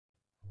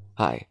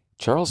Hi,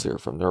 Charles here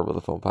from Nerd with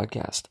a Phone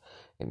Podcast,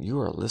 and you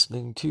are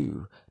listening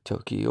to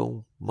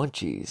Tokyo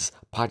Munchies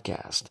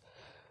Podcast,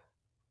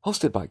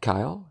 hosted by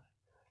Kyle,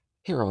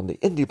 here on the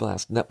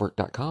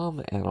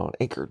IndieBlastNetwork.com and on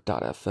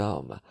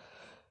Anchor.fm.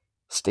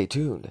 Stay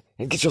tuned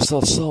and get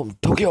yourself some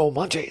Tokyo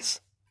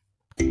Munchies!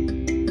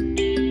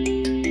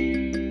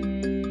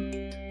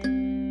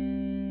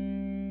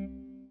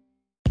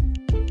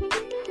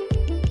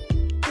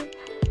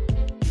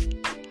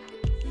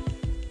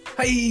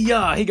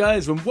 Hey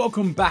guys, and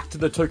welcome back to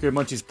the Tokyo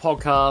Munchies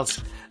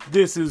podcast.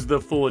 This is the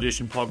full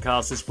edition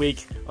podcast this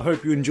week. I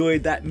hope you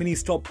enjoyed that mini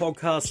stop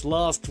podcast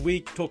last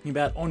week talking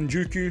about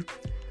Onjuku.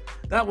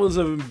 That was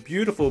a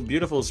beautiful,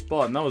 beautiful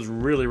spot, and that was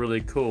really,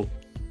 really cool.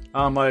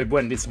 I went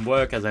and did some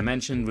work, as I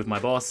mentioned, with my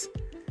boss,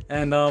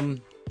 and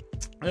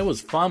it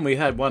was fun. We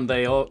had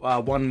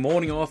one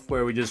morning off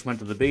where we just went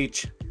to the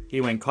beach.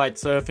 He went kite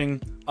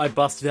surfing. I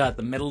busted out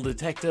the metal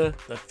detector,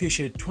 the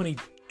Fisher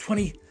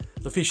 2020.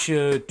 The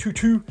Fisher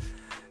 22,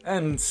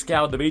 and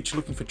scoured the beach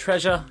looking for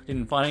treasure.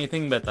 Didn't find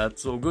anything, but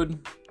that's all good.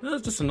 It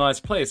was just a nice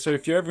place. So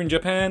if you're ever in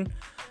Japan,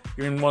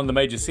 you're in one of the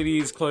major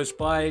cities close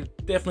by,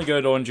 definitely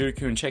go to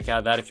Onjuku and check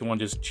out that if you want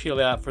to just chill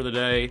out for the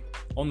day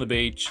on the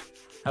beach,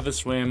 have a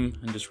swim,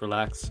 and just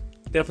relax.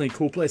 Definitely a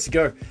cool place to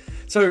go.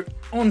 So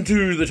on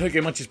to the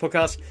Tokyo Munchies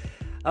podcast.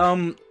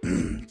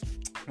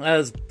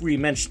 As we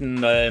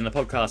mentioned in the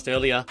podcast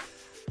earlier,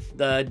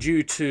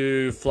 due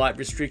to flight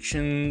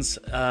restrictions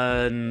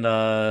and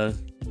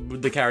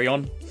the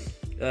carry-on,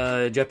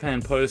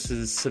 Japan Post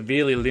has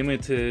severely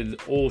limited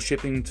all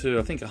shipping to,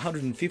 I think,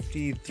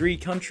 153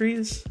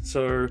 countries.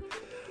 So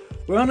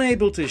we're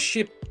unable to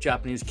ship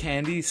Japanese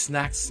candy,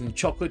 snacks, and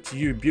chocolate to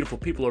you beautiful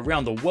people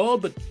around the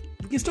world, but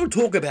we can still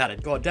talk about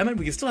it, God damn it.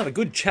 We can still have a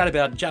good chat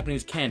about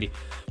Japanese candy.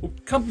 We'll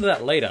come to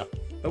that later,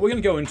 but we're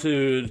going to go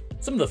into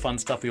some of the fun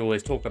stuff we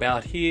always talk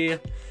about here.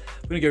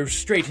 We're going to go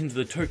straight into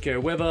the Tokyo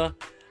weather.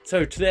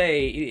 So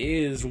today it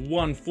is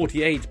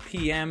 1:48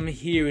 p.m.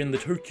 here in the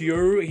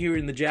Tokyo, here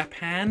in the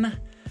Japan.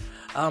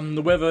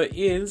 The weather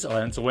is,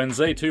 and it's a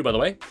Wednesday too, by the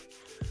way.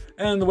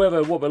 And the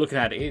weather, what we're looking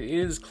at, it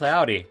is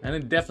cloudy. And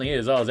it definitely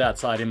is. I was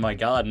outside in my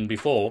garden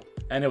before,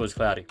 and it was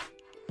cloudy.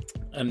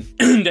 And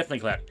definitely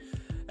cloudy.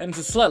 And it's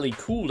a slightly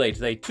cool day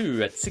today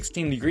too, at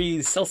 16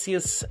 degrees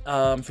Celsius.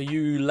 For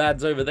you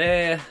lads over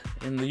there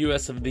in the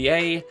US of the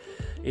A,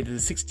 it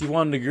is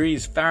 61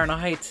 degrees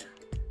Fahrenheit.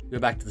 Go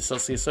back to the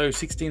Celsius, so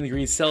 16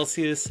 degrees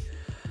Celsius.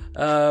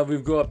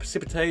 We've got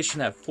precipitation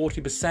at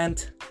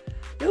 40%.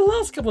 The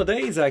last couple of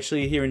days,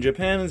 actually, here in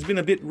Japan, has been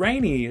a bit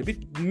rainy, a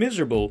bit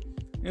miserable.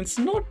 It's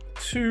not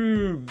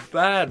too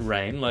bad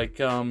rain. Like,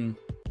 3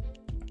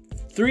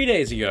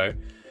 days ago,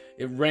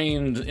 it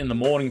rained in the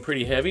morning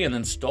pretty heavy and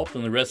then stopped,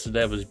 and the rest of the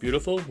day was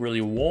beautiful,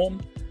 really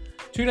warm.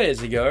 2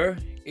 days ago,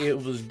 it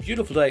was a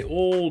beautiful day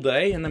all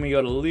day, and then we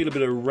got a little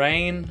bit of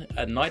rain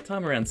at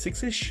nighttime, around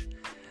 6-ish.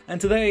 And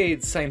today,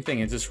 it's the same thing.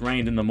 It just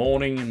rained in the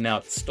morning and now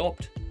it's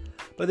stopped.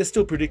 But they're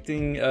still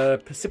predicting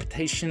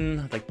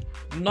precipitation, like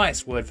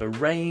nice word for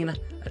rain,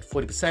 at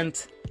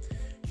 40%.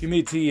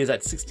 Humidity is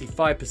at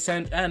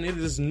 65%, and it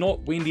is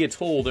not windy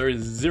at all. There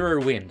is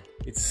zero wind.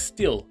 It's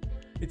still.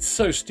 It's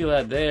so still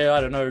out there.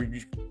 I don't know.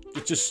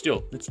 It's just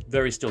still. It's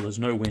very still. There's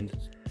no wind.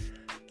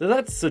 So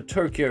that's the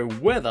Tokyo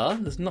weather.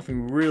 There's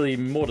nothing really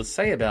more to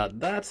say about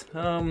that.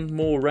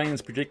 More rain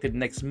is predicted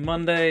next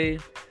Monday.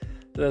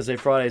 Thursday,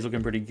 Friday's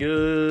looking pretty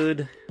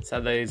good.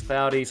 Saturday's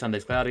cloudy,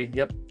 Sunday's cloudy,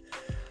 yep.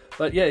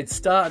 But yeah,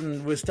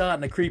 we're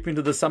starting to creep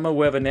into the summer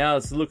weather now.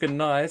 It's looking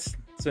nice.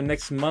 So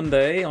next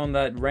Monday, on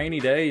that rainy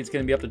day, it's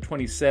going to be up to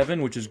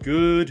 27, which is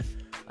good.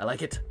 I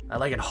like it. I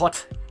like it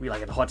hot. We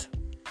like it hot.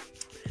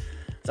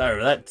 So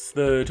that's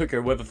the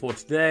Tokyo weather for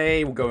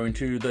today. We'll go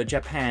into the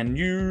Japan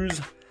news.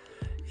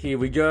 Here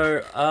we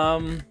go.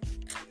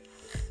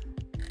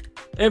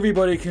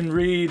 Everybody can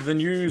read the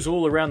news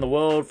all around the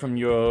world from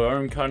your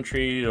own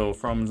country or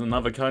from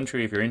another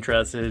country if you're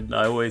interested.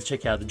 I always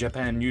check out the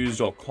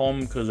japannews.com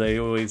because they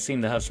always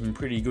seem to have some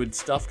pretty good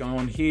stuff going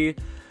on here.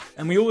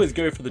 And we always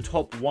go for the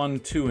top 1,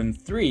 2, and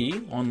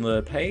 3 on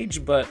the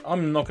page, but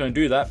I'm not going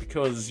to do that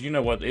because you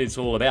know what it's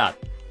all about.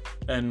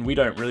 And we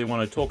don't really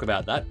want to talk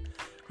about that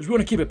because we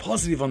want to keep it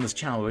positive on this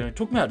channel. We're going to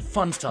talk about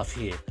fun stuff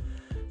here.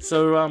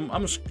 So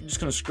I'm just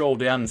going to scroll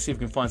down and see if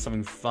we can find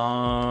something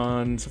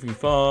fun.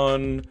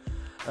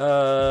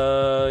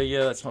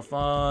 Yeah, that's not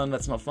fun,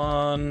 that's not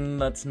fun,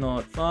 that's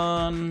not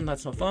fun,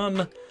 that's not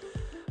fun.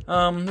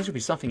 There should be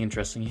something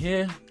interesting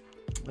here.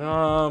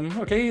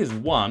 Okay, here's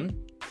one.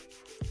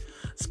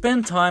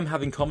 Spend time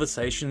having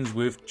conversations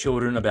with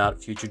children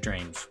about future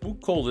dreams. We'll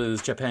call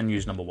this Japan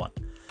News number 1.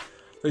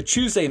 So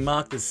Tuesday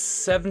marked the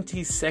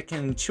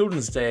 72nd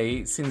Children's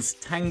Day since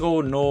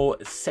Tango no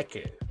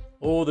Seke,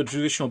 or the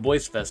traditional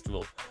boys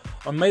festival.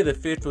 On May the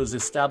 5th, it was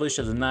established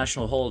as a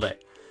national holiday.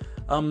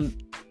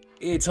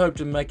 It's hoped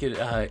to make it,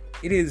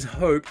 it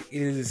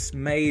is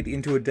made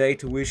into a day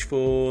to wish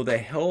for the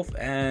health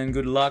and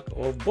good luck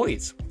of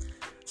boys.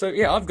 So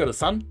yeah, I've got a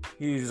son.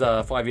 He's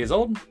 5 years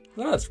old.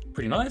 Oh, that's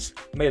pretty nice.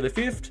 May the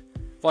 5th,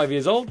 5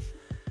 years old.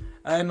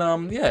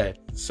 And yeah,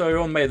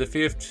 so on May the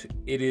 5th,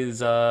 it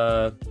is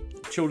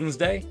Children's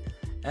Day,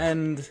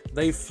 and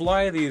they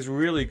fly these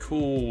really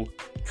cool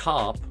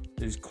carp,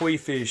 these koi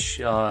fish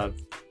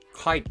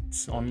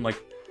kites on, like,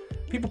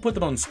 people put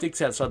them on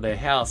sticks outside their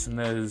house, and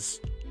there's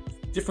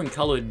different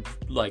coloured,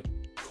 like,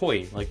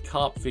 koi, like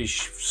carp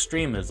fish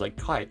streamers, like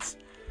kites,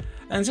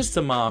 and just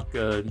to mark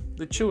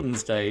the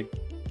Children's Day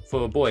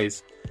for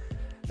boys.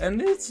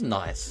 And it's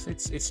nice.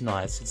 It's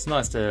nice. It's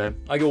nice to.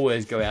 I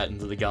always go out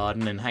into the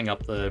garden and hang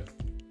up the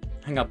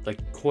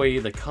koi,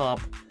 the carp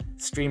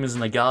streamers in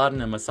the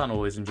garden, and my son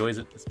always enjoys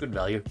it. It's good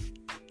value.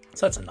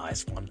 So that's a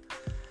nice one.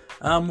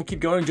 We'll keep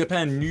going.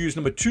 Japan news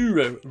number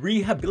 2.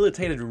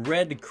 Rehabilitated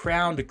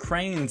red-crowned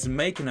cranes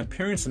make an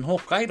appearance in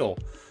Hokkaido.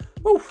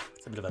 Woo!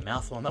 It's a bit of a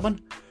mouthful on that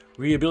one.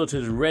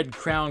 Rehabilitated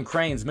red-crowned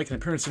cranes make an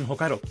appearance in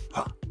Hokkaido.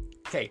 Ha!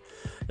 Okay,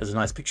 there's a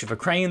nice picture of a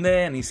crane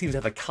there, and he seems to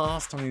have a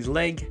cast on his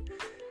leg.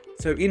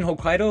 So in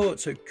Hokkaido,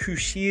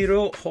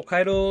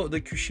 Hokkaido, the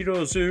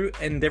Kushiro Zoo,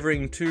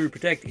 endeavoring to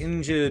protect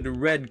injured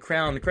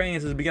red-crowned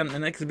cranes, has begun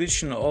an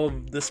exhibition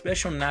of the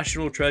special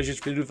national treasures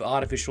fitted with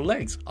artificial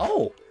legs.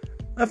 Oh,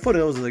 I thought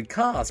it was a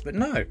cast, but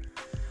no.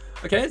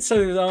 Okay,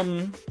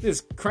 so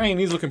this crane,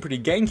 he's looking pretty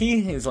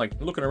ganky. He's like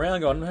looking around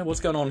going, hey, what's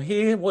going on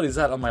here? What is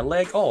that on my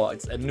leg? Oh,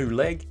 it's a new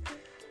leg.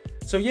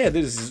 So yeah,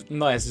 this is a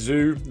nice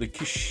zoo, the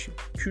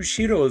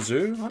Kushiro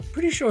Zoo. I'm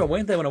pretty sure I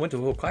went there when I went to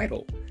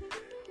Hokkaido.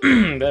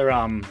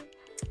 They're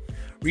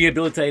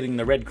rehabilitating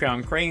the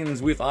red-crowned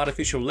cranes with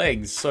artificial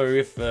legs. So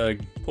if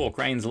poor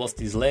crane's lost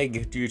his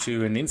leg due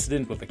to an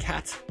incident with a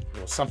cat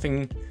or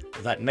something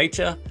of that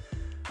nature,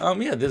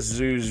 this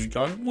zoo's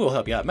going, we'll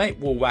help you out, mate.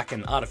 We'll whack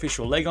an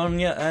artificial leg on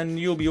you and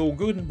you'll be all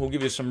good. We'll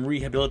give you some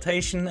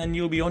rehabilitation and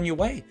you'll be on your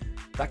way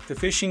back to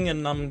fishing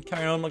and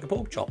carrying on like a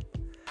pork chop.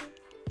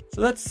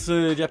 So that's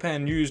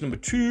Japan news number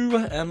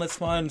 2, and let's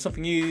find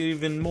something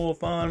even more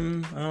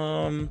fun.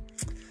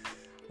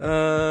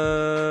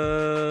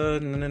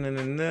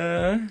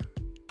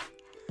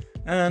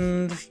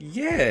 And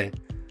yeah,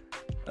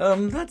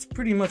 that's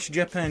pretty much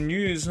Japan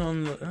news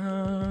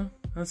on.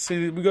 Let's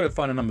see, we got to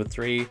find a number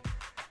 3.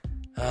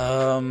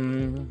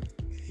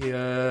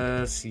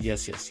 Yes.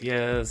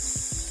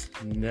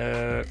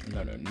 No.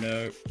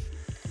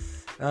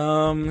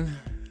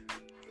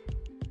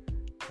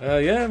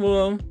 Yeah,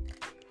 well,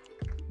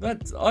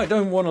 I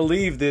don't want to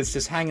leave this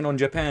just hanging on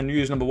Japan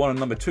news number 1 and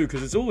number 2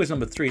 because it's always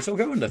number 3. So I'll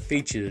go into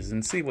features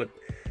and see what's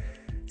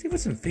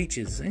some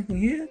features. Anything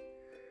here?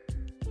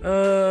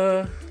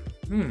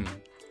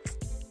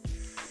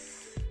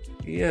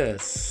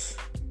 Yes.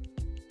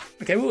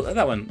 Okay, well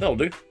that'll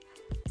do.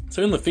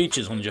 So in the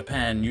features on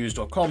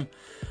japannews.com,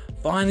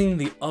 finding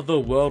the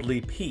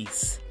otherworldly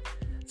peace.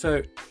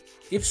 So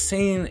if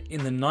seen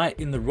in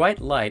the right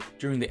light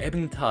during the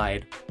ebbing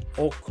tide,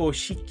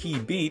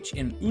 Okoshiki Beach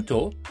in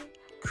Uto,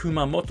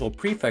 Kumamoto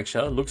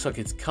Prefecture, looks like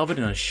it's covered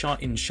in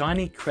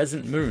shiny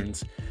crescent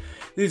moons.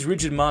 These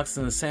rigid marks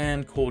in the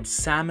sand called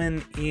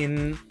salmon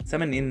in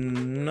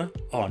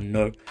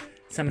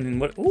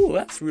what? Oh,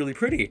 that's really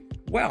pretty.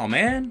 Wow,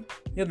 man.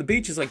 Yeah, the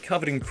beach is like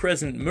covered in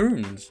crescent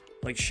moons,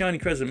 like shiny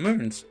crescent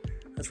moons.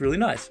 That's really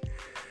nice.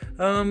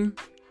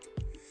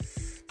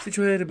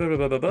 Situated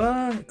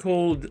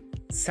called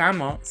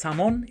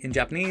Samon in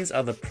Japanese,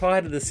 are the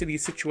pride of the city,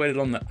 situated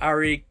on the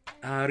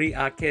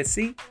Ariake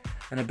Sea,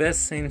 and are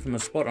best seen from a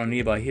spot on a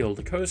nearby hill,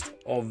 the coast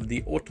of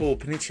the Oto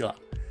Peninsula.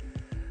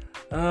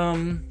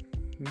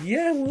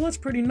 Yeah, well, that's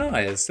pretty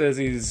nice. There's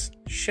these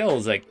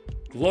shells that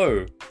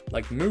glow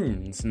like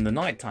moons in the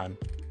nighttime.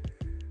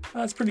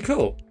 That's pretty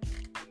cool.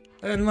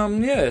 And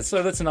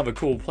so that's another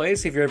cool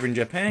place. If you're ever in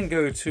Japan,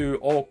 go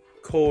to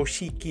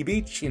Okoshiki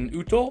Beach in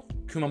Uto,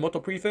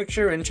 Kumamoto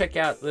Prefecture, and check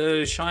out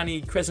the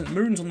shiny crescent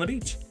moons on the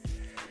beach.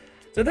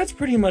 So that's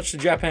pretty much the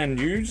Japan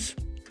news.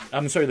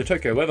 The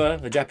Tokyo weather,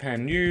 the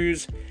Japan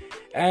news.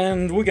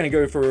 And we're going to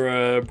go for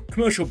a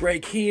commercial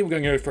break here. We're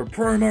going to go for a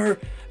promo,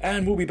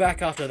 and we'll be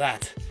back after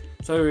that.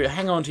 So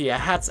hang on to your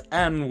hats,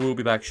 and we'll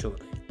be back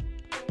shortly.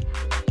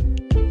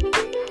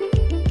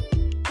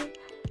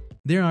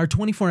 There are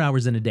 24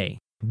 hours in a day.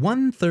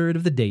 1/3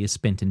 of the day is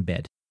spent in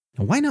bed.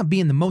 And why not be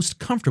in the most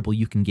comfortable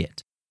you can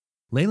get?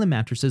 Layla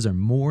mattresses are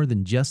more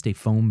than just a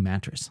foam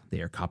mattress.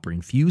 They are copper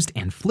infused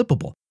and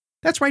flippable.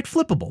 That's right,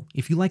 flippable.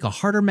 If you like a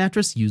harder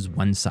mattress, use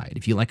one side.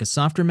 If you like a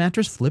softer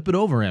mattress, flip it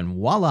over and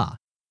voila.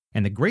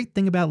 And the great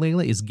thing about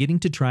Layla is getting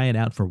to try it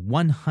out for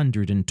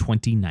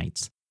 120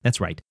 nights. That's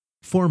right,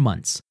 4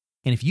 months.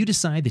 And if you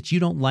decide that you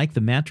don't like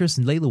the mattress,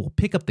 Layla will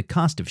pick up the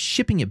cost of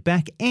shipping it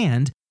back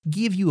and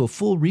give you a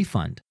full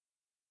refund.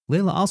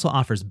 Layla also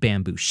offers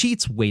bamboo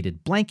sheets,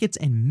 weighted blankets,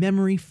 and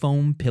memory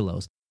foam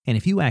pillows. And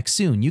if you act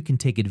soon, you can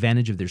take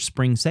advantage of their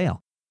spring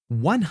sale.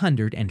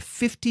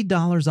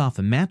 $150 off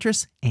a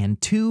mattress and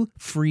 2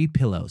 free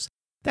pillows.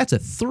 That's a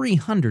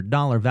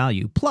 $300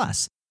 value.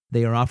 Plus,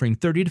 they are offering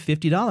 $30 to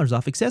 $50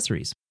 off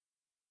accessories.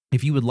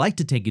 If you would like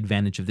to take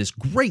advantage of this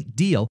great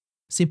deal,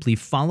 simply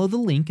follow the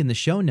link in the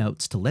show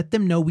notes to let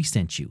them know we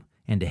sent you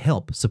and to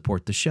help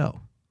support the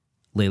show.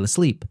 Layla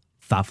Sleep,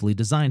 thoughtfully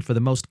designed for the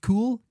most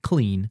cool,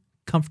 clean,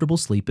 comfortable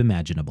sleep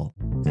imaginable.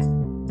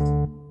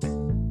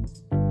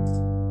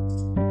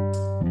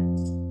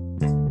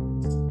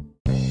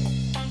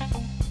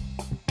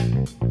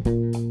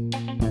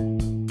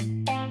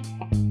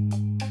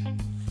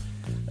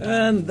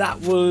 And that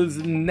was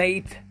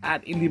Nate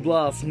at Indie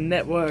Blast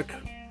Network.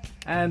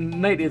 And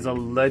Nate is a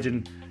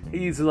legend.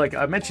 He's like,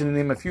 I mentioned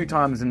him a few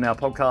times in our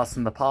podcasts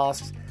in the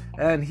past.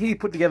 And he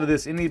put together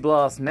this Indie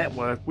Blast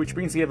Network, which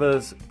brings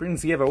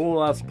together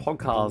all us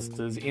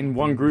podcasters in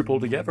one group all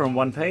together on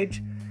one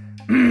page.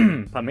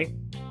 Pardon me.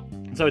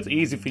 So it's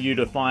easy for you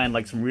to find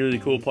like some really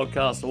cool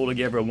podcasts all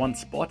together in one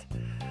spot.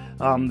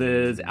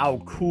 There's Al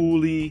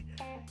Cooley.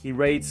 He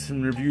rates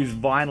and reviews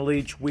vinyl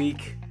each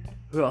week.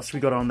 Who else we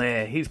got on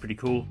there? He's pretty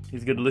cool.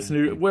 He's good to listen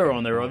to. We're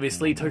on there,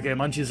 obviously. Tokyo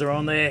Munchies are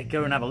on there.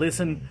 Go and have a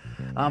listen.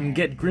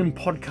 Get Grim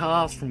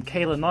Podcast from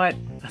Kayla Knight.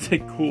 That's a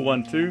cool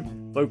one too.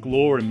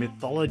 Folklore and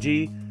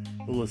mythology.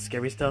 All the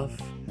scary stuff.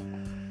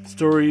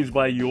 Stories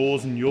by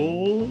Yours and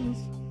Yours.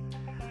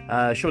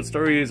 Short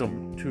stories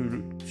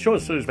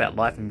about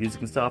life and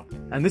music and stuff.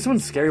 And this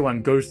one's a scary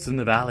one, Ghosts in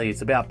the Valley.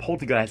 It's about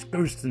poltergeists,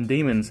 ghosts and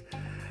demons.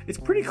 It's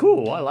pretty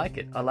cool. I like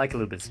it. I like a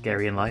little bit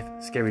scary in life.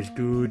 Scary is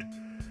good.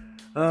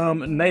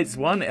 Nate's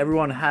one,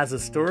 Everyone Has a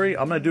Story.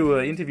 I'm going to do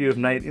an interview of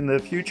Nate in the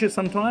future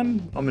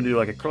sometime. I'm going to do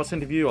like a cross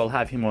interview. I'll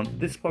have him on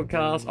this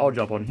podcast. I'll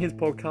jump on his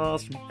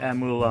podcast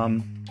and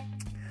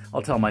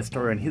I'll tell my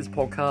story on his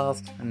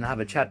podcast and have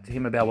a chat to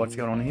him about what's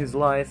going on in his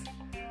life.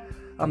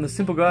 The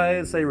Simple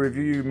Guys, they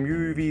review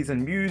movies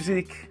and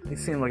music. They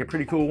seem like a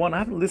pretty cool one. I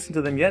haven't listened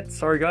to them yet.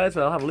 Sorry guys,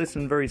 but I'll have a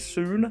listen very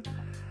soon.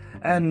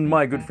 And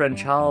my good friend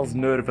Charles,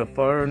 Nerd of a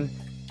Phone.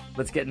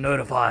 Let's get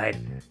notified.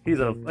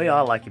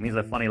 I like him. He's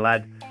a funny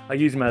lad. I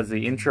use him as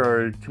the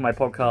intro to my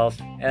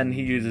podcast, and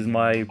he uses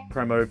my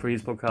promo for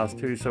his podcast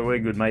too, so we're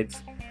good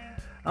mates.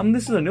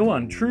 This is a new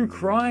one. True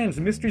Crimes,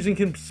 Mysteries and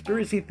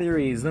Conspiracy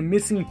Theories, The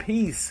Missing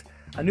Piece.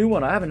 A new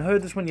one. I haven't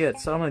heard this one yet,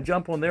 so I'm going to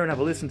jump on there and have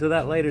a listen to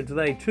that later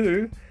today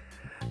too.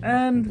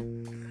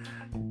 And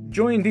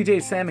join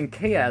DJ Sam and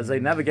Kay as they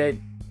navigate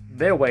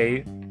their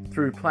way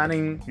through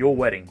planning your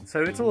wedding.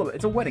 So it's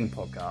a wedding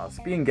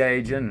podcast. Be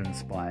engaged and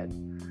inspired.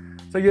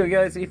 So yeah,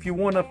 guys, if you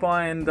want to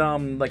find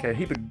like a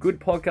heap of good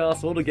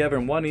podcasts all together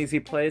in one easy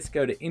place,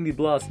 go to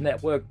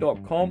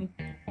indieblastnetwork.com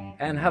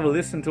and have a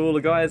listen to all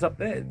the guys up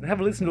there.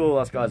 Have a listen to all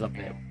us guys up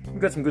there. We've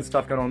got some good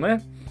stuff going on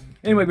there.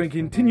 Anyway, we're going to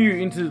continue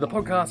into the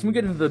podcast and we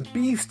get into the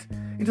beast,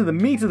 into the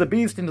meat of the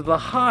beast, into the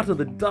heart of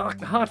the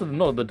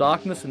not of the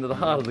darkness, into the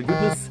heart of the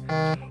goodness.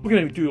 We're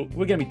going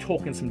to be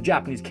talking some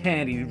Japanese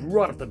candies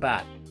right off the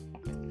bat.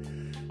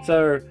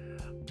 So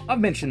I've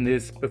mentioned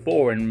this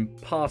before in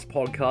past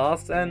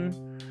podcasts, and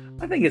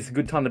I think it's a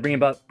good time to bring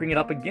it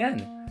up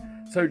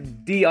again. So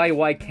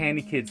DIY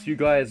candy kits, you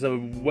guys are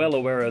well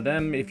aware of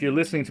them. If you're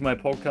listening to my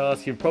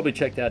podcast, you've probably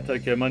checked out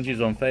Tokyo Munchies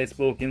on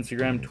Facebook,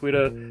 Instagram,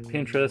 Twitter,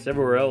 Pinterest,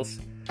 everywhere else.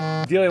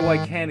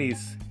 DIY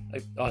candies.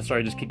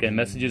 Just keep getting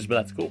messages, but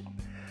that's cool.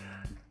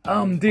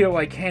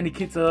 DIY candy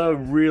kits are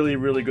really,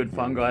 really good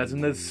fun, guys,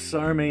 and there's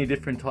so many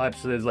different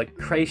types. So there's like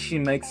Kreishi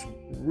makes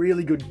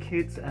really good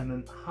kits, and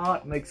then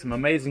Heart makes some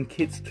amazing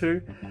kits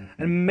too.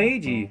 And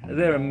Meiji,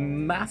 they're a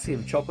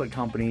massive chocolate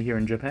company here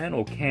in Japan,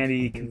 or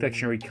candy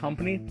confectionery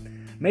company.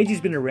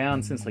 Meiji's been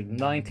around since like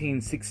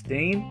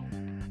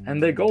 1916,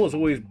 and their goal has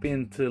always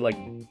been to like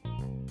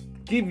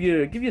give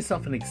you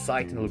something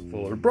exciting to look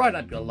forward, brighten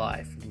up your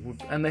life.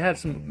 And they have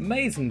some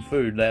amazing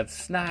food. They have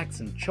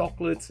snacks and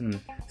chocolates and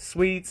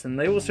sweets, and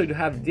they also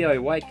have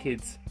DIY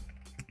kits.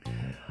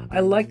 I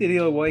like the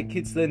DIY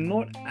kits. They're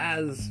not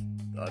as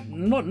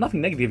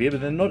nothing negative here, but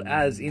they're not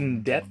as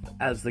in depth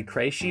as the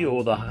Kreishi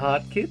or the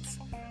Heart kits,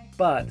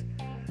 but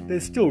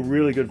they're still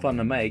really good fun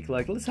to make.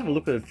 Like, let's have a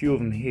look at a few of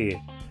them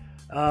here.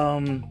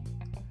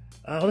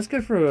 Let's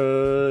go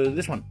for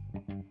this one.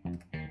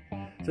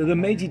 So the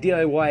Meiji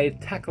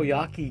DIY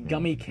Takoyaki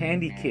Gummy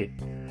Candy Kit.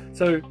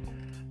 So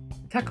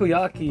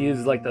takoyaki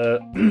is like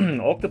the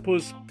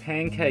octopus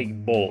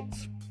pancake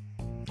balls.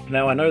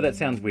 Now I know that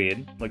sounds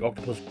weird, like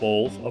octopus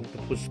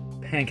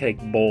pancake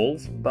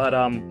balls, but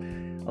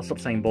I'll stop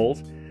saying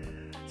balls.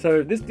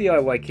 So this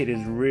DIY kit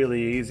is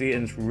really easy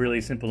and it's really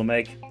simple to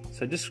make.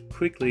 So just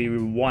quickly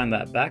rewind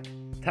that back.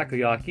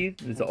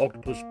 Takoyaki is the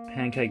octopus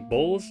pancake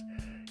balls.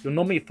 You'll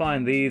normally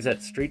find these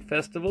at street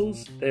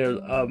festivals. They're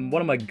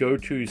one of my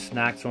go-to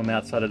snacks when I'm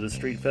outside of the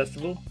street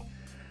festival.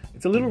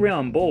 It's a little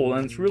round ball,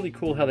 and it's really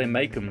cool how they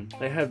make them.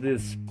 They have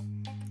this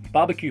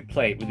barbecue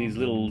plate with these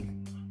little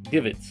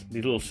divots,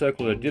 these little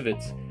circular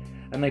divots,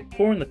 and they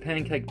pour in the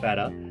pancake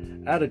batter,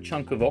 add a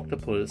chunk of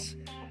octopus,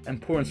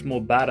 and pour in some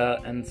more batter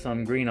and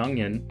some green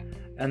onion,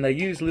 and they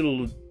use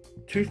little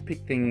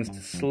toothpick things to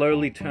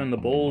slowly turn the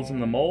balls in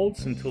the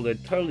molds until they're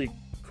totally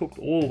cooked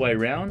all the way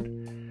around,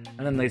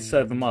 and then they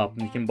serve them up,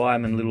 and you can buy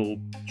them in little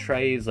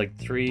trays, like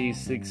 3,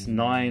 6,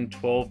 9,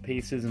 12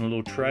 pieces in a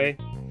little tray.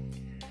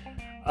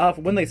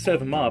 When they serve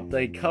them up,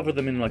 they cover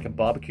them in like a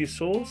barbecue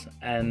sauce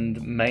and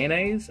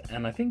mayonnaise,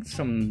 and I think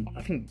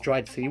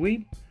dried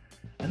seaweed,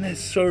 and they're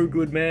so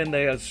good, man.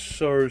 They are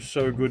so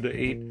good to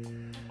eat.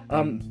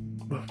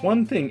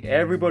 One thing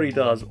everybody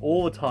does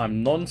all the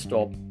time,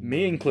 non-stop,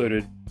 me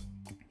included,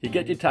 you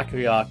get your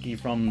takoyaki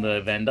from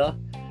the vendor,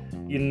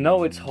 you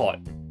know it's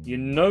hot. You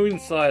know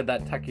inside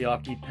that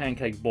takoyaki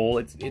pancake ball,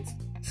 it's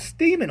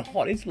steaming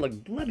hot. It's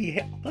like bloody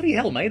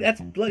hell, mate,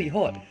 that's bloody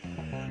hot.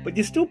 but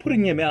you still put it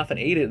in your mouth and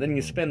eat it, then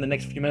you spend the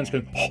next few minutes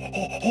going,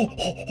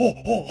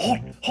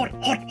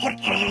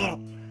 hot.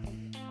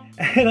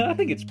 And I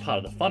think it's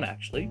part of the fun,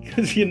 actually,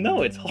 because you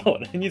know it's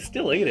hot, and you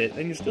still eat it,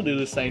 and you still do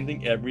the same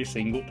thing every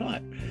single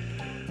time.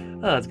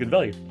 It's good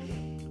value.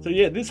 So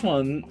yeah, this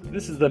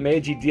is the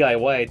Meiji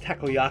DIY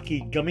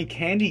Takoyaki Gummy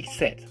Candy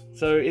Set.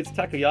 So it's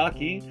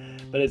takoyaki,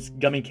 but it's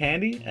gummy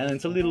candy, and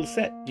it's a little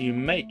set you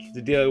make,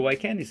 the DIY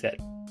candy set.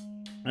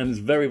 And it's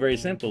very, very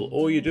simple.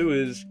 All you do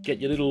is get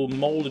your little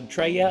molded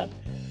tray out,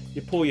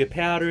 you pour your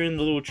powder in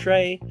the little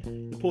tray,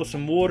 you pour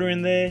some water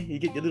in there, you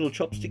get your little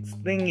chopsticks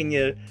thing, and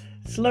you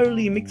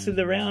slowly mix it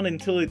around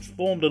until it's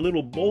formed a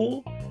little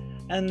ball,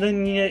 and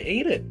then you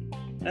eat it.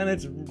 And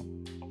it's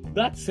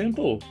that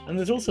simple. And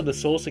there's also the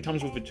sauce that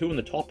comes with it too, and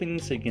the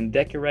toppings, so you can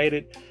decorate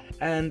it.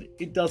 And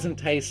it doesn't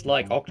taste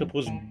like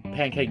octopus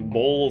pancake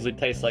balls, it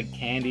tastes like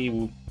candy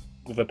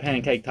with a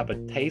pancake type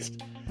of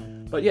taste.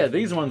 But yeah,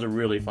 these ones are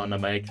really fun to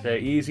make. They're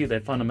easy,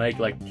 they're fun to make,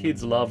 like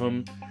kids love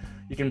them.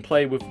 You can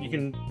play with, you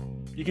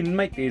can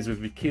make these with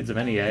your kids of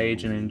any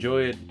age and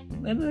enjoy it,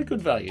 and they're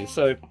good value.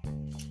 So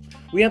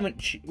we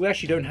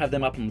actually don't have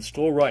them up in the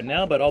store right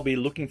now, but I'll be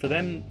looking for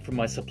them from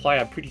my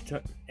supplier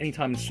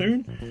anytime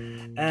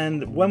soon.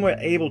 And when we're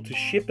able to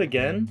ship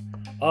again,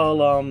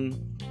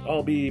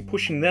 I'll be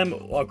pushing them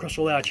across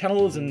all our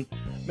channels, and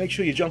make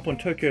sure you jump on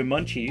Tokyo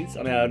Munchies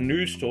on our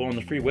new store, on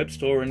the free web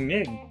store, and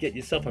yeah, get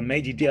yourself a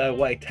Meiji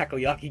DIY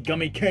Takoyaki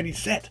Gummy Candy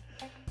Set.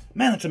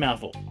 Man, that's a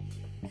mouthful.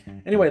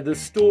 Anyway, the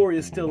store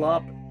is still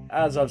up.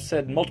 As I've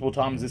said multiple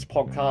times this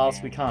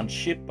podcast, we can't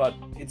ship, but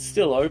it's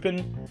still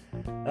open.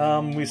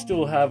 We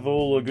still have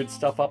all the good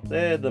stuff up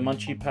there, the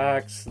Munchie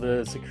Packs,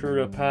 the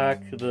Sakura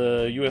Pack,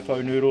 the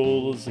UFO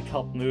noodles, the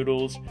cup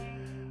noodles.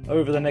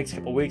 Over the next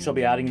couple of weeks, I'll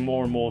be adding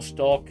more and more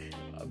stock.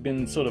 I've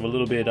been sort of a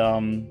little bit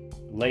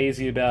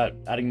lazy about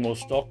adding more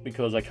stock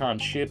because I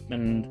can't ship,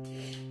 and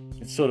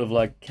it's sort of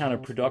like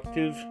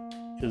counterproductive,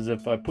 because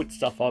if I put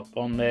stuff up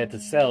on there to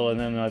sell, and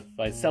then if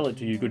I sell it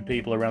to you good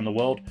people around the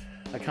world,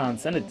 I can't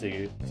send it to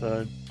you.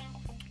 So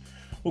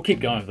we'll keep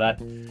going with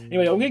that.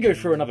 Anyway, I'm going to go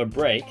for another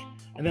break,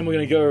 and then we're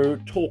going to go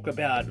talk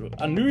about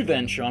a new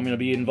venture I'm going to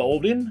be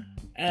involved in,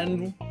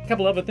 and a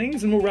couple other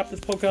things, and we'll wrap this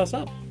podcast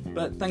up.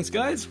 But thanks,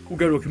 guys. We'll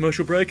go to a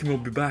commercial break, and we'll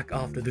be back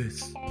after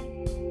this.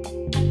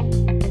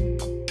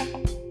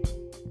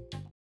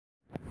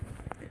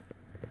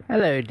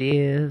 Hello,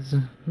 dears.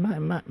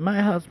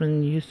 My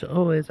husband used to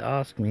always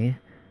ask me,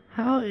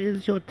 how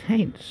is your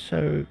taint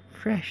so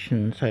fresh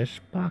and so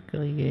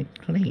sparkly and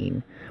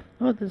clean?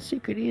 Well, the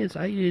secret is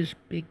I use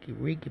Big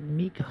Rig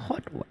Mig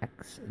Hot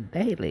Wax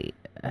daily.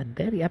 A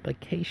daily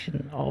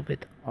application of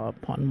it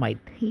upon my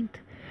taint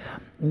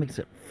makes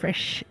it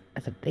fresh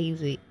as a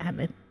daisy, and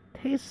it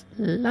tastes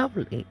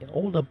lovely.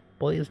 All the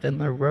boys down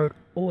the road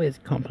always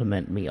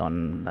compliment me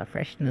on the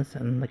freshness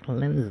and the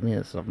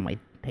cleanliness of my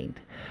taint.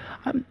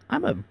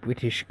 I'm a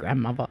British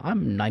grandmother.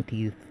 I'm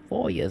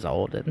 94 years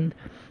old, and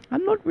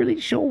I'm not really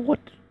sure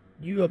what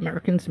you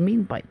Americans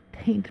mean by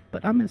taint,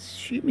 but I'm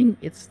assuming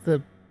it's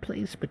the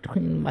place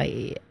between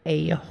my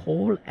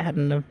a-hole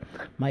and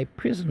my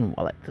prison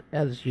wallet,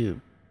 as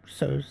you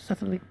so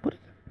subtly put it.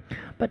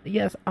 But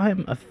yes,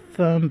 I'm a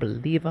firm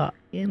believer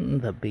in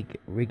the Big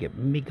Rig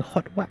Mig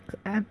Hot Wax,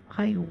 and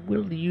I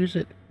will use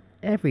it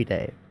every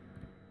day.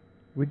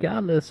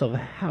 Regardless of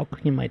how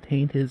clean my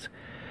taint is,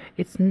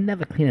 it's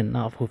never clean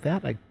enough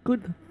without a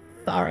good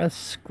thorough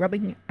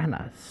scrubbing and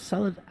a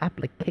solid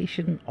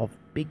application of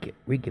Big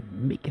Rig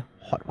Mig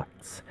Hot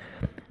Wax.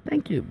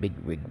 Thank you, Big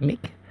Rig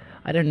Mig.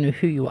 I don't know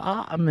who you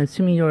are. I'm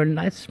assuming you're a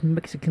nice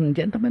Mexican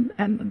gentleman,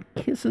 and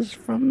kisses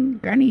from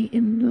Granny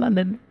in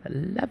London. I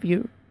love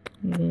you.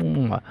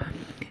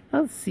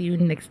 I'll see you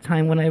next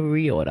time when I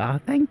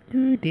reorder. Thank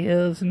you,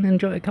 dears, and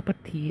enjoy a cup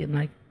of tea and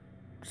a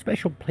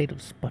special plate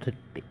of spotted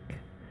dick.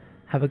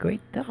 Have a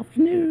great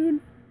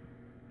afternoon.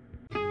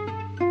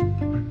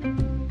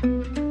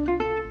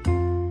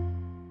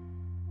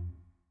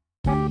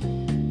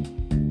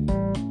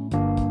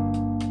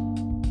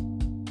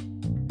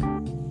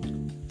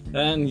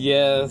 And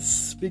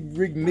yes, Big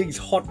Rig Mig's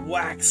Hot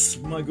Wax,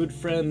 my good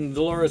friend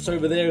Dolores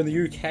over there in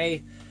the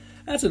UK.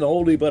 That's an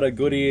oldie but a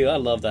goodie. I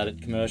love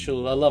that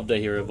commercial. I love to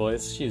hear her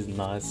voice. She's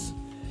nice.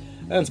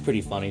 And it's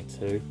pretty funny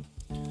too.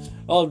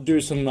 I'll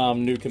do some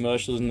new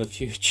commercials in the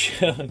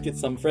future. Get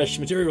some fresh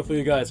material for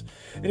you guys.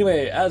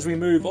 Anyway, as we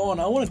move on,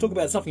 I want to talk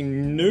about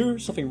something new,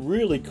 something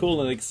really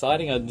cool and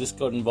exciting I just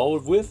got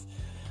involved with.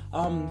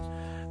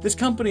 This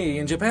company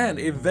in Japan,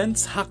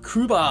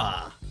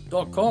 EventsHakuba.com.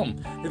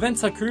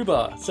 Events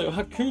Hakuba. So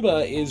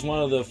Hakuba is one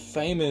of the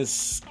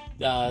famous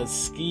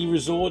ski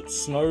resorts,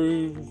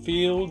 snow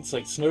fields,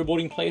 like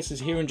snowboarding places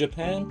here in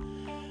Japan.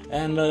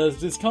 And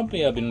this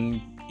company I've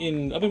been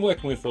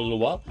working with for a little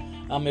while,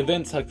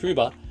 Events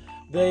Hakuba,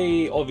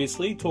 they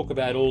obviously talk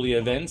about all the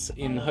events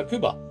in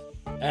Hakuba.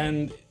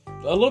 And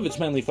a lot of it's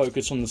mainly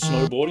focused on the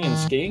snowboarding and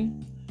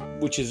skiing,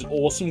 which is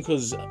awesome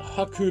because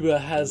Hakuba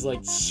has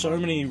like so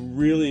many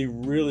really,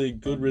 really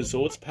good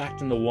resorts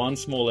packed into one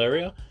small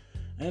area.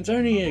 And it's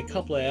only a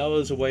couple of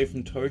hours away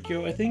from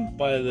Tokyo, I think,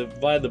 via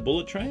the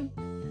bullet train.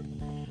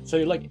 So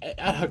like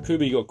at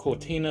Hakuba, you got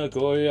Cortina,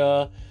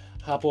 Goya,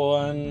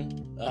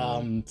 Hapoan,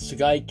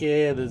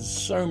 Sugaike. There's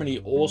so many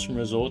awesome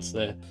resorts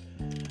there.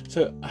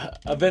 So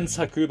Events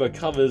Hakuba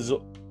covers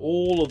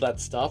all of that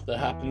stuff that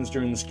happens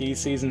during the ski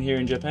season here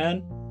in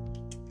Japan.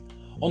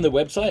 On their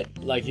website,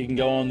 like you can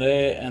go on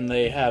there and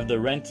they have the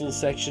rental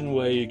section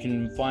where you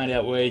can find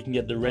out where you can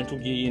get the rental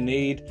gear you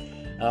need.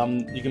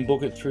 You can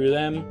book it through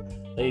them.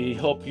 They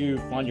help you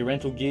find your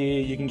rental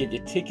gear. You can get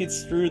your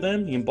tickets through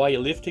them. You can buy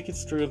your lift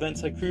tickets through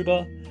Events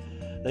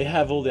Hakuba. They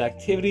have all the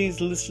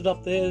activities listed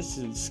up there.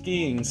 So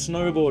skiing,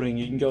 snowboarding.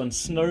 You can go on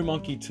snow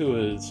monkey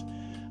tours.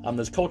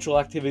 There's cultural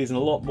activities and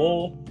a lot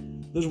more.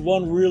 There's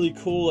one really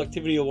cool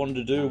activity I wanted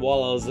to do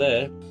while I was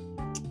there.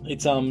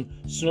 It's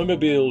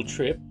snowmobile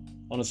trip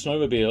on a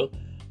snowmobile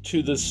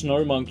to the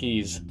snow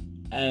monkeys,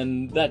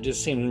 and that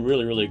just seemed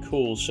really, really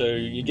cool. So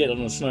you get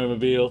on a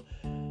snowmobile,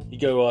 you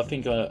go, I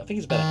think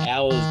it's about an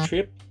hour's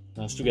trip.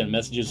 I'm still getting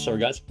messages, sorry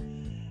guys.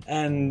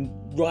 And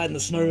riding the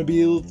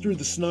snowmobile through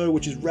the snow,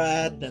 which is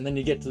rad, and then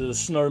you get to the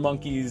snow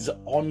monkeys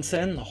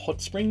onsen, the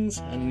hot springs,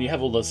 and you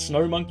have all the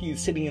snow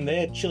monkeys sitting in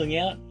there, chilling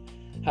out,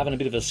 having a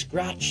bit of a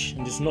scratch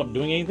and just not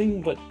doing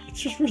anything. But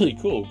it's just really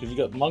cool because you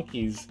got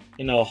monkeys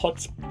in a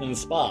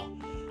spa,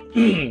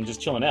 just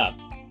chilling out.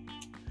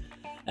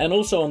 And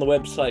also on the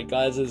website,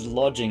 guys, there's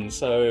lodging.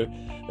 So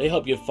they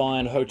help you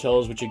find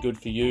hotels which are good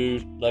for you.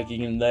 Like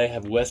they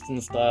have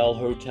Western style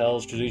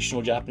hotels,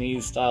 traditional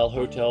Japanese style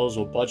hotels,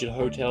 or budget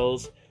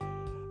hotels.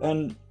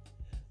 And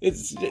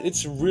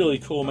it's really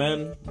cool,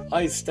 man.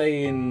 I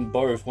stay in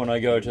both when I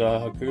go to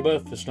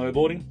Hakuba for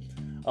snowboarding.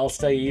 I'll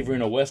stay either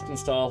in a Western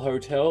style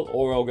hotel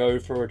or I'll go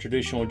for a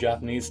traditional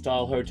Japanese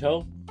style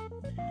hotel.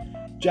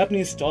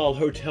 Japanese style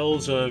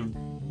hotels are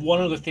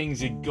one of the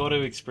things you got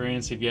to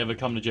experience if you ever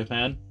come to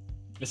Japan,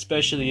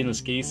 especially in the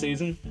ski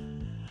season.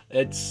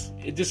 It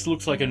just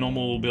looks like a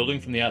normal building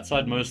from the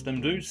outside. Most of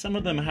them do. Some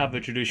of them have a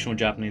traditional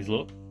Japanese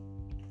look.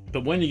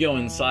 But when you go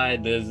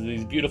inside, there's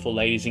these beautiful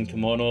ladies in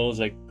kimonos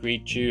that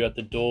greet you at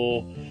the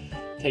door,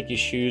 take your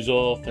shoes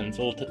off, and it's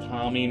all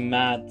tatami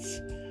mats.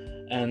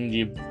 And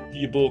you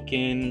book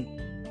in,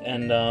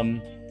 and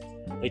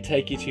they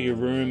take you to your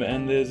room,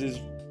 and there's these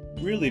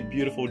really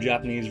beautiful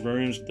Japanese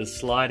rooms with the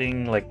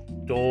sliding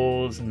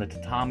doors and the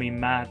tatami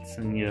mats,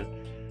 and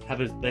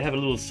they have a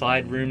little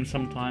side room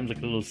sometimes, like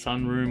a little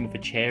sun room with a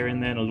chair in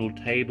there and a little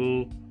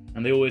table,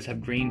 and they always have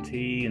green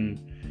tea,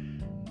 and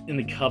in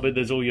the cupboard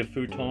there's all your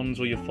futons,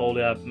 all your fold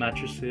out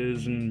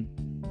mattresses, and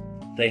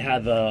they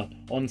have a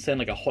onsen,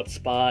 like a hot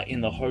spa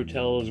in the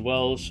hotel as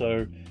well.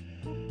 So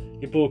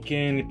you book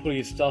in, you put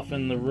your stuff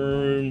in the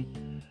room.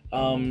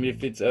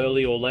 If it's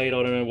early or late,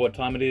 I don't know what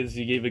time it is,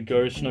 you either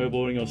go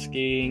snowboarding or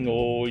skiing,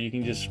 or you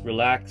can just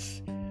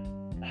relax,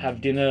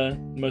 have dinner.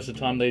 Most of the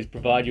time they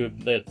provide you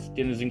with that,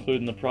 dinner's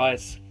included in the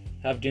price.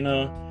 Have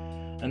dinner,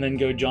 and then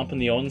go jump in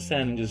the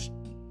onsen and just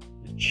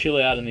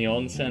chill out in the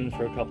onsen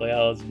for a couple of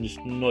hours and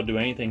just not do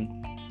anything.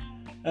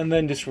 And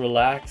then just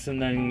relax, and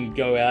then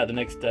go out the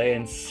next day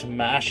and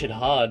smash it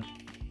hard.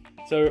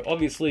 So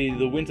obviously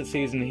the winter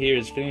season here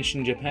is finished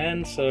in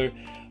Japan, so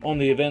on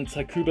the Events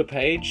Hakuba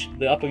page,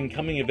 the up and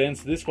coming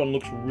events, this one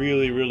looks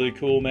really, really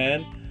cool,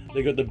 man.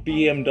 They got the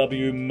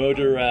BMW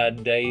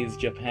Motorrad Days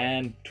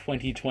Japan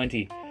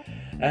 2020.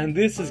 And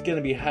this is going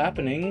to be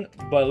happening,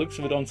 by the looks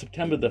of it, on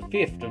September the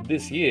 5th of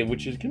this year,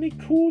 which is going to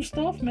be cool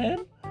stuff,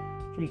 man.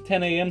 From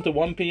 10 a.m. to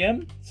 1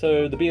 p.m.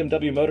 So the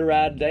BMW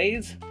Motorrad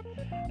Days.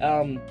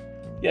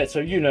 Yeah, so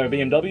you know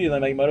BMW, they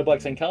make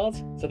motorbikes and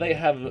cars. So they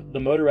have the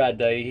Motorrad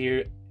Day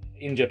here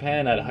in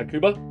Japan at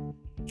Hakuba,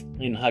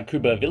 in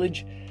Hakuba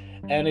Village.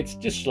 And it's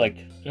just like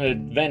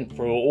an event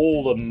for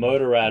all the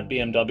Motorrad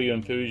BMW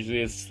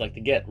enthusiasts, like to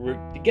get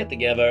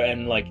together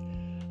and like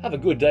have a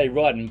good day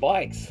riding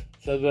bikes.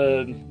 So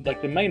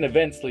the main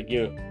events, like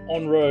your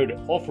on-road,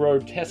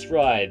 off-road test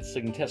rides, so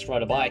you can test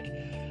ride a bike.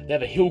 They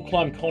have a hill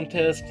climb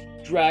contest,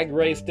 drag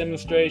race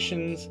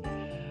demonstrations,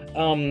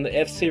 the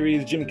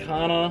F-Series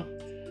Gymkhana,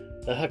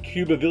 the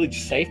Hakuba Village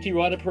Safety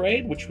Rider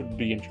Parade, which would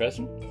be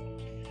interesting.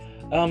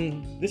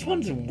 This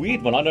one's a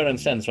weird one, I don't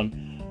understand this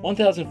one.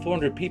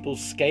 1,400 people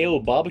scale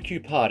barbecue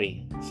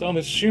party. So I'm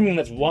assuming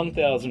that's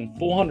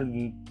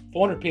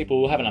 1,400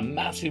 people having a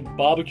massive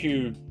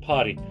barbecue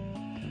party.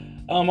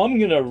 I'm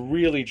gonna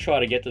really try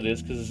to get to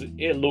this because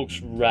it looks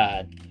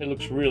rad. It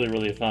looks really,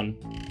 really fun.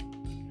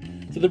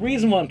 So the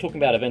reason why I'm talking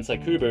about Events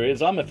Hakuba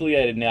is I'm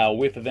affiliated now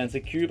with Events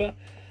Hakuba,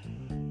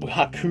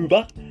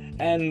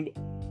 and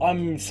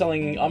I'm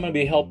going to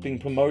be helping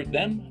promote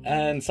them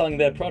and selling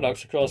their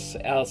products across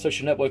our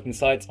social networking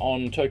sites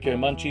on Tokyo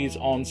Munchies,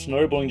 on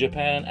Snowboarding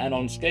Japan, and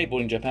on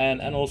Skateboarding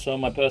Japan, and also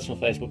my personal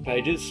Facebook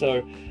pages.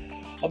 So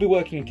I'll be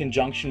working in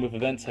conjunction with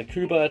Events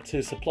Hakuba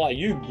to supply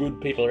you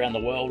good people around the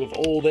world with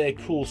all their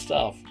cool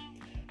stuff.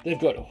 They've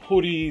got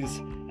hoodies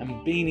and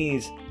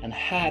beanies and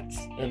hats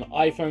and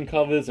iPhone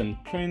covers and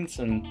prints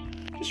and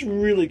just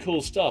really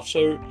cool stuff.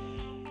 So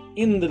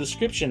in the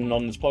description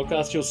on this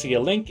podcast, you'll see a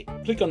link.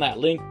 Click on that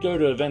link, go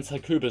to Events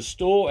Hakuba's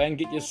store and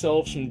get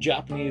yourself some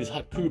Japanese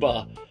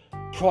Hakuba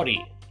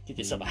proddy. Get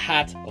yourself a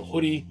hat, a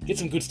hoodie, get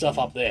some good stuff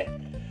up there.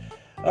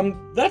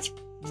 That's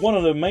one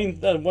of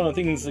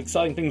the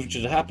exciting things which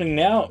is happening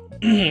now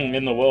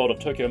in the world of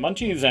Tokyo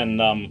Munchies and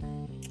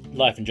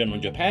life in general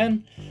in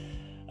Japan.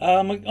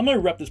 I'm going to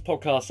wrap this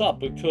podcast up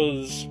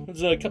because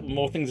there's a couple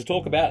more things to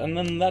talk about, and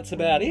then that's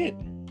about it.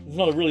 It's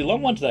not a really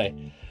long one today.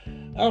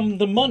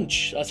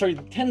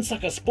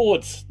 Tensaka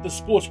Sports, the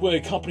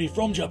sportswear company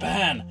from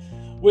Japan.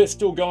 We're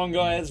still going,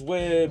 guys.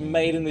 We're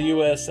made in the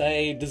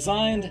USA,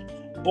 designed,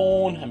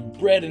 born, and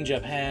bred in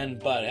Japan,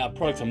 but our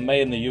products are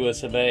made in the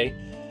US of A.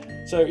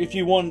 So if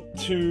you want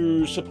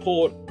to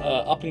support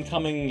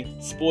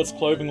up-and-coming sports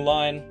clothing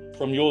line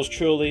from yours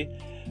truly,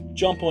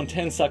 jump on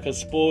Tensaka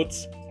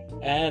Sports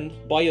and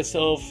buy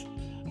yourself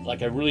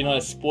like a really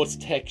nice sports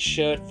tech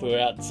shirt for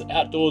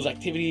outdoors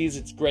activities.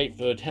 It's great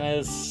for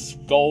tennis,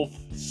 golf,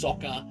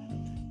 soccer,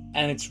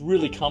 and it's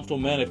really comfortable,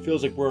 man. It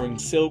feels like wearing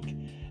silk,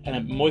 and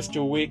it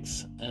moisture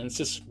wicks, and it's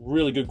just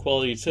really good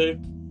quality too.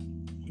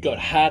 We've got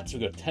hats,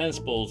 we've got tennis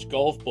balls,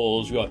 golf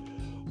balls, we've got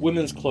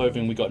women's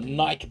clothing, we've got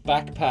Nike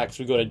backpacks,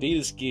 we've got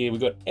Adidas gear,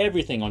 we've got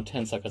everything on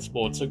Tensaka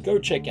Sports, so go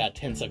check out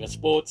Tensaka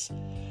Sports.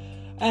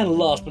 And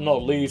last but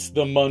not least,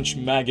 the Munch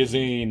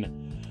Magazine.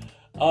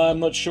 I'm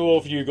not sure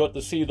if you got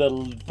to see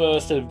the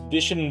first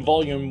edition,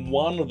 volume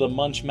 1 of the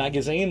Munch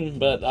Magazine,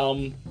 but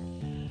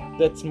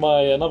that's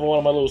another one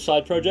of my little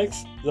side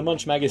projects. The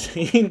Munch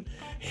Magazine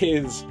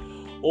is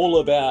all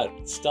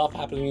about stuff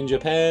happening in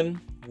Japan.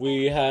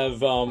 We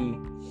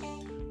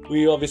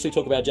obviously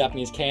talk about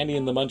Japanese candy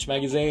in the Munch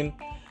Magazine.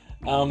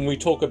 We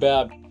talk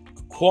about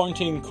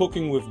quarantine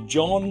cooking with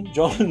John.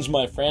 John's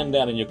my friend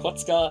down in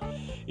Yokosuka.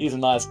 He's a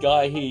nice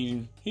guy.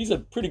 He's a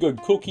pretty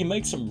good cook. He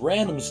makes some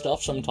random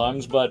stuff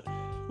sometimes, but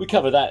we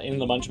cover that in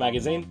the Munch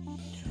Magazine.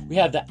 We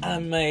have the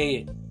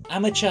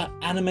amateur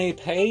anime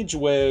page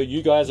where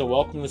you guys are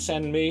welcome to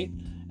send me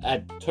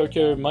at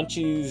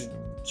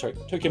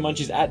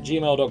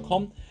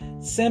tokyomunchies@gmail.com.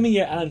 Send me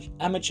your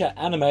amateur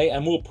anime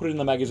and we'll put it in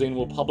the magazine,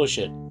 we'll publish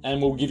it,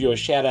 and we'll give you a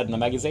shout out in the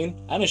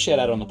magazine and a shout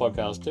out on the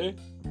podcast too.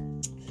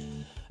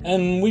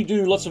 And we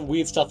do lots of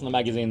weird stuff in the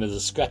magazine. There's a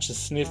scratch and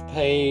sniff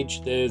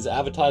page, there's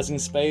advertising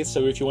space,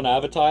 so if you want to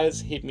advertise,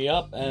 hit me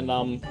up, and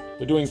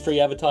we're doing free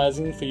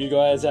advertising for you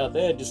guys out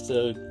there just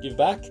to give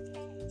back. So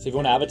if you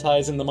want to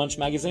advertise in the Munch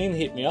Magazine,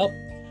 hit me up.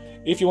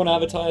 If you want to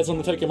advertise on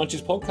the Tokyo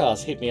Munchies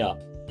podcast, hit me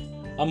up.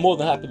 I'm more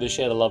than happy to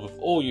share the love of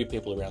all you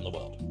people around the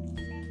world.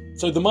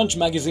 So the Munch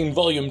Magazine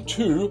Volume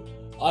 2,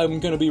 I'm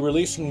going to be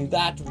releasing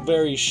that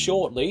very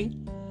shortly.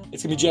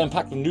 It's going to be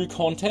jam-packed with new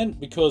content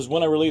because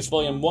when I released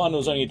Volume 1, it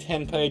was only a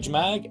 10-page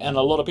mag, and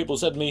a lot of people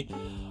said to me,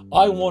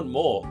 I want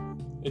more.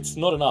 It's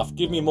not enough.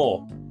 Give me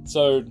more.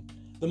 So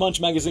the Munch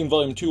Magazine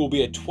Volume 2 will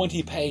be a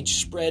 20-page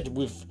spread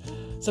with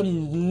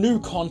some new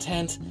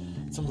content,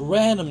 some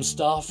random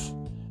stuff,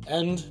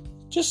 and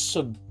just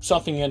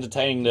something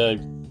entertaining to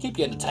keep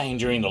you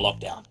entertained during the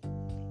lockdown.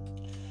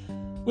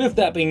 With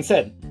that being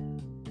said,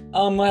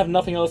 I have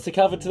nothing else to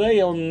cover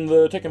today on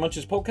the Tokyo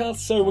Munchies podcast,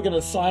 so we're going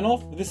to sign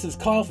off. This is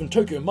Kyle from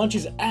Tokyo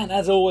Munchies, and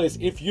as always,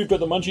 if you've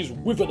got the munchies,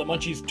 we've got the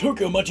munchies,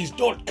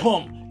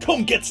 TokyoMunchies.com.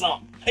 Come get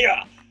some!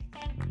 Hiya!